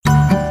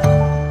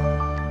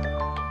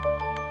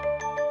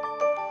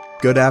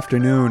Good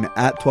afternoon.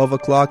 At 12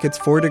 o'clock, it's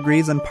 4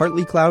 degrees and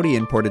partly cloudy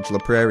in Portage La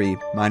Prairie.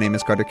 My name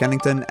is Carter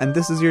Kennington, and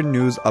this is your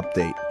news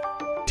update.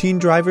 Teen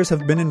drivers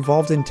have been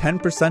involved in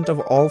 10% of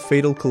all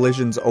fatal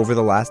collisions over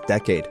the last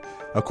decade,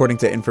 according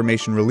to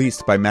information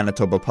released by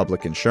Manitoba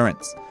Public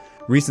Insurance.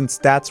 Recent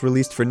stats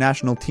released for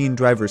National Teen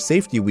Driver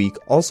Safety Week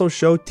also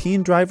show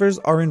teen drivers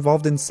are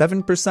involved in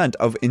 7%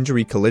 of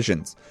injury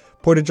collisions.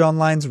 Portage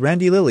Online's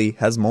Randy Lilly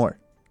has more.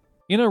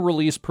 In a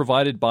release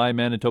provided by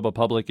Manitoba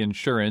Public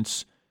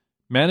Insurance,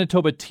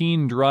 Manitoba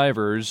teen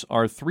drivers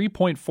are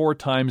 3.4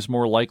 times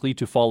more likely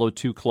to follow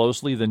too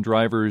closely than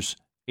drivers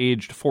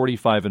aged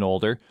 45 and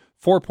older,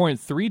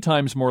 4.3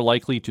 times more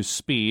likely to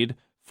speed,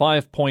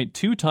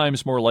 5.2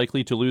 times more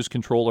likely to lose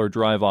control or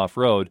drive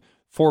off-road,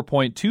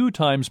 4.2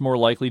 times more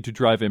likely to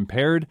drive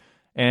impaired,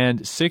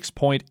 and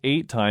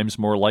 6.8 times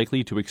more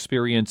likely to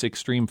experience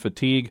extreme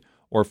fatigue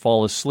or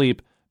fall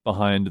asleep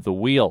behind the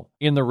wheel.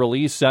 In the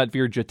release,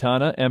 Satvir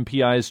Jatana,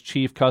 MPI's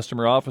chief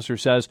customer officer,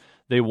 says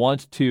they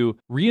want to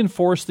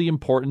reinforce the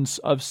importance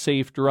of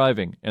safe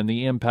driving and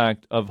the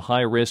impact of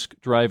high-risk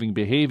driving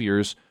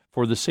behaviors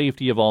for the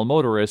safety of all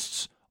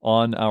motorists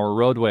on our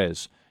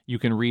roadways. You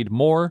can read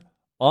more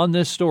on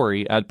this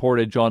story at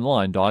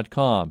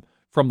portageonline.com.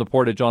 From the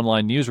Portage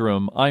Online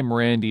newsroom, I'm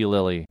Randy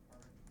Lilly.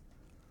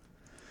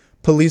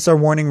 Police are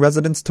warning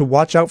residents to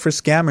watch out for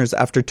scammers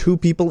after two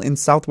people in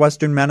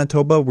southwestern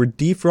Manitoba were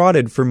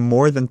defrauded for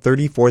more than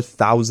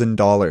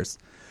 $34,000.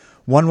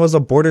 One was a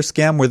border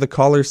scam where the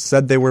callers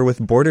said they were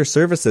with Border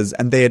Services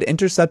and they had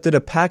intercepted a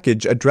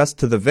package addressed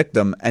to the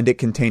victim and it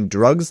contained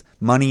drugs,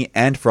 money,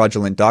 and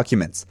fraudulent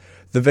documents.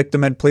 The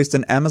victim had placed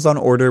an Amazon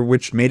order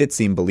which made it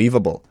seem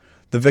believable.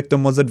 The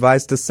victim was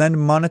advised to send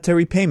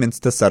monetary payments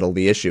to settle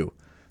the issue.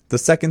 The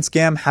second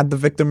scam had the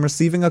victim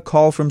receiving a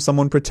call from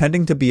someone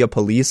pretending to be a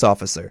police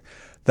officer.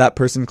 That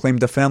person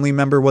claimed a family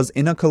member was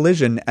in a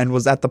collision and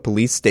was at the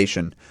police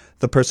station.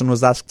 The person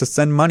was asked to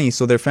send money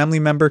so their family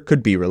member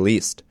could be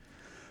released.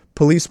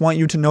 Police want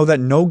you to know that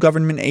no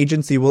government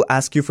agency will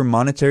ask you for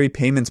monetary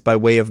payments by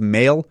way of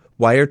mail,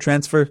 wire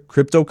transfer,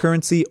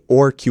 cryptocurrency,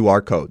 or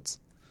QR codes.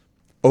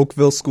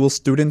 Oakville school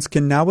students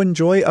can now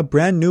enjoy a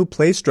brand new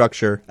play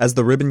structure as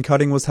the ribbon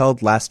cutting was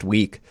held last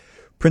week.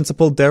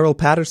 Principal Daryl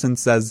Patterson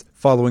says,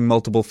 following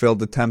multiple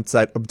failed attempts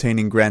at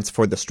obtaining grants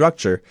for the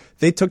structure,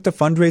 they took to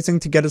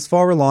fundraising to get as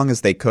far along as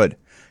they could.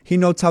 He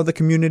notes how the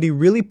community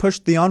really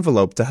pushed the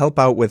envelope to help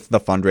out with the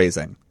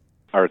fundraising.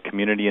 Our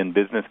community and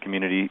business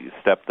community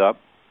stepped up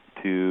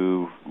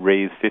to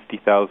raise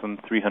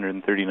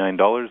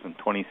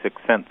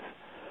 $50,339.26.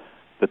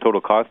 The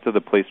total cost of the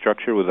play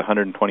structure was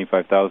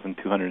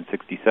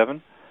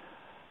 $125,267.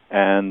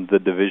 And the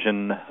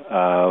division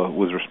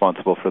was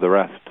responsible for the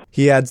rest.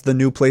 He adds the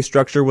new play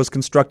structure was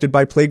constructed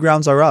by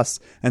Playgrounds R Us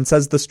and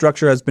says the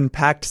structure has been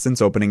packed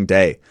since opening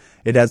day.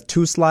 It has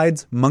 2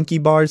 slides, monkey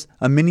bars,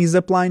 a mini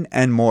zipline,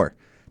 and more.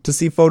 To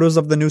see photos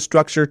of the new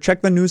structure,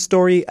 check the news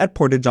story at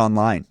Portage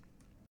Online.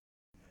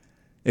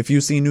 If you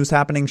see news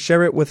happening,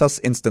 share it with us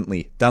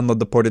instantly. Download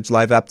the Portage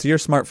Live app to your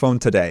smartphone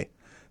today.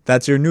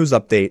 That's your news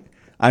update.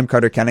 I'm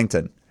Carter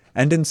Kennington.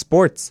 And in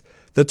sports,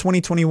 the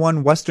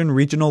 2021 Western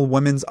Regional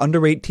Women's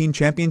Under-18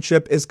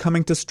 Championship is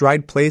coming to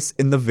Stride Place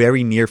in the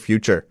very near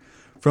future.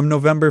 From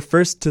November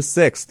 1st to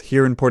 6th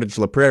here in Portage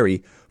La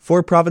Prairie,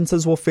 4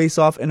 provinces will face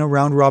off in a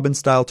round-robin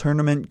style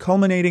tournament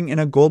culminating in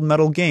a gold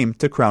medal game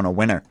to crown a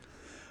winner.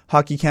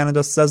 Hockey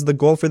Canada says the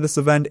goal for this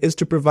event is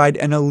to provide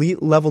an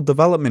elite-level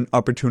development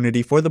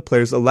opportunity for the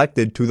players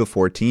elected to the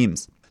 4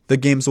 teams. The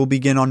games will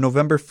begin on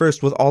November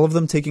 1st with all of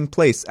them taking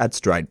place at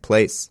Stride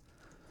Place.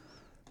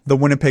 The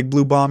Winnipeg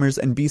Blue Bombers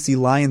and BC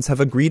Lions have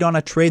agreed on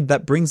a trade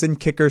that brings in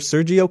kicker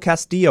Sergio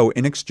Castillo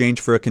in exchange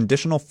for a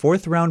conditional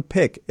 4th-round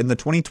pick in the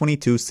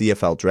 2022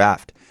 CFL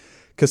Draft.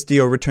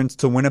 Castillo returns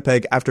to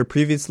Winnipeg after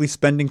previously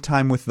spending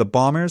time with the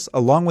Bombers,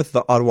 along with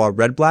the Ottawa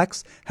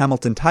Redblacks,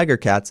 Hamilton Tiger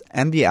Cats,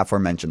 and the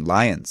aforementioned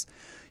Lions.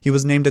 He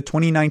was named a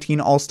 2019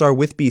 All-Star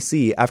with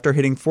BC after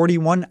hitting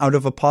 41 out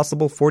of a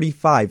possible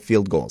 45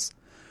 field goals.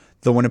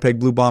 The Winnipeg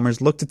Blue Bombers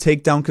look to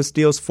take down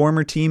Castillo's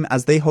former team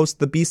as they host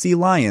the BC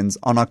Lions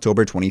on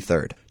October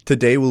 23rd.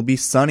 Today will be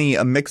sunny,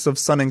 a mix of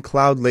sun and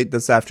cloud late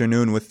this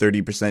afternoon with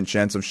 30%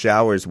 chance of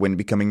showers, wind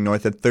becoming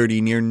north at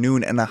 30 near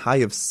noon and a high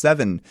of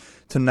 7.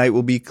 Tonight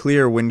will be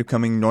clear, wind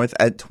coming north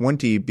at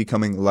 20,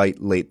 becoming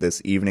light late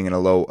this evening and a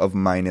low of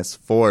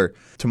 -4.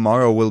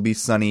 Tomorrow will be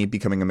sunny,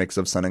 becoming a mix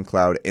of sun and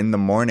cloud in the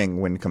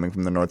morning, wind coming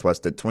from the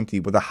northwest at 20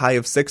 with a high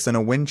of 6 and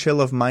a wind chill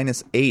of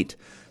 -8.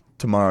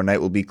 Tomorrow night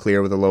will be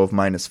clear with a low of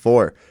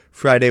 -4.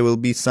 Friday will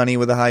be sunny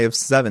with a high of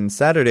 7.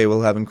 Saturday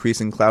will have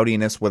increasing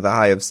cloudiness with a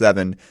high of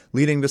 7.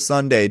 Leading to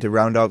Sunday to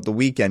round out the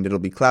weekend, it'll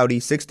be cloudy,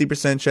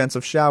 60% chance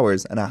of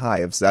showers, and a high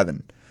of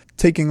 7.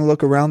 Taking a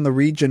look around the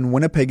region,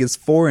 Winnipeg is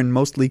 4 and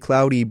mostly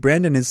cloudy,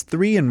 Brandon is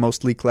 3 and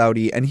mostly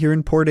cloudy, and here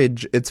in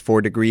Portage, it's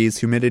 4 degrees,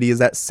 humidity is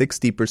at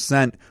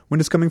 60%,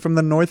 wind is coming from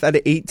the north at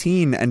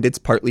 18, and it's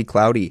partly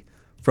cloudy.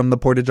 From the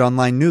Portage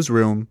Online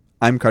newsroom,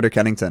 I'm Carter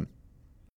Kennington.